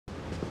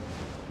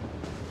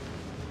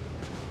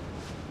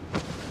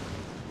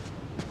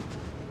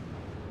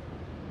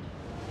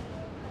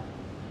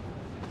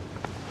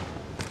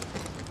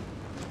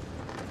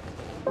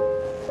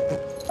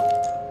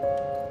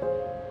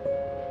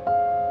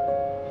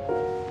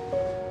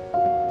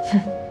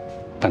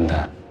笨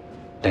蛋，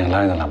连个拉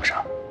链都拉不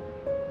上。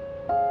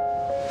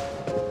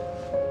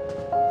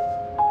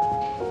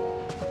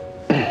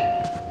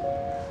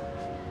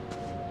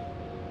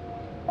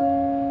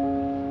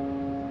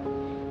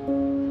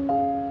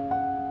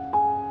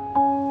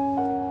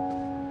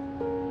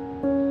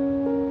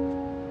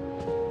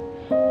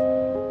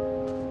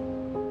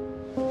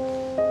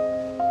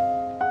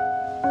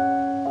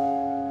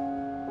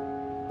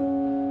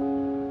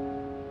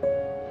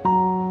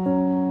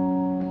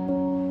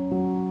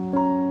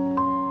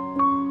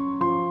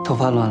头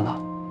发乱了，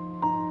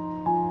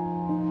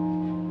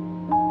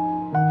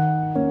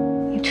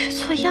你吃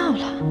错药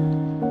了。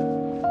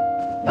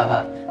婉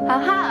婉，涵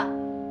涵，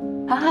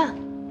涵涵，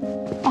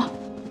哦，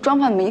装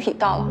扮媒体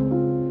到了。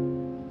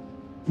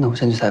那我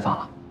先去采访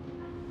了。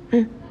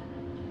嗯。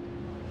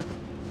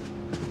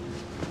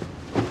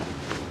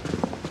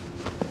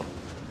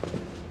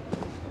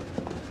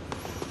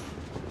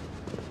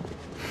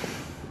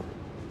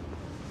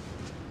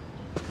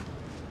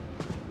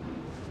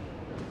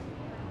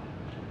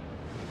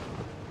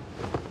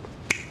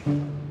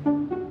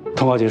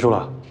通告结束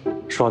了，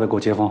说好的给我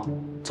接风，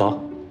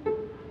走。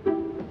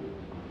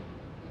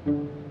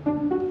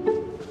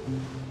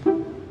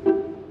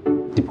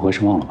你不会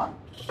是忘了吧？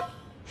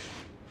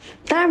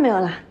当然没有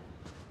啦。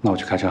那我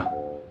去开车，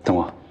等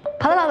我。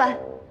好的，老板。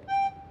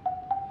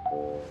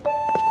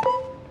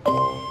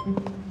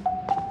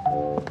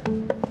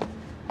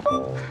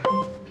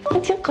今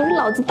天可是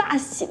老子大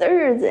喜的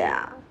日子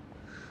呀！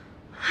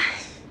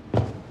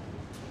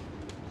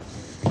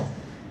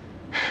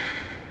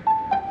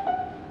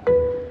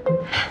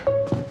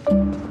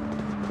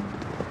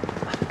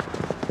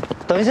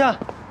等一下，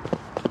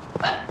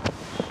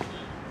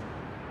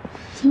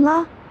怎么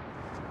了？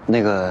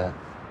那个，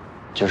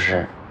就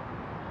是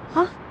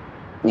啊，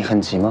你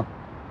很急吗？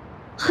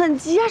很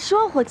急啊，10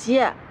万火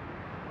急。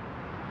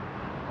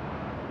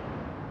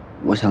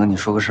我想跟你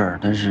说个事儿，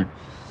但是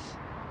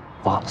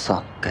忘了，算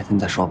了，改天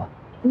再说吧。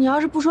你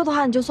要是不说的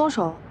话，你就松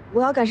手。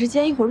我要赶时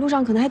间，一会儿路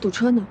上可能还堵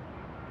车呢。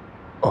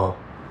哦，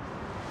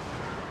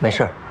没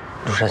事儿，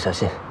路上小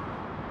心。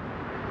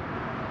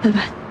拜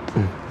拜。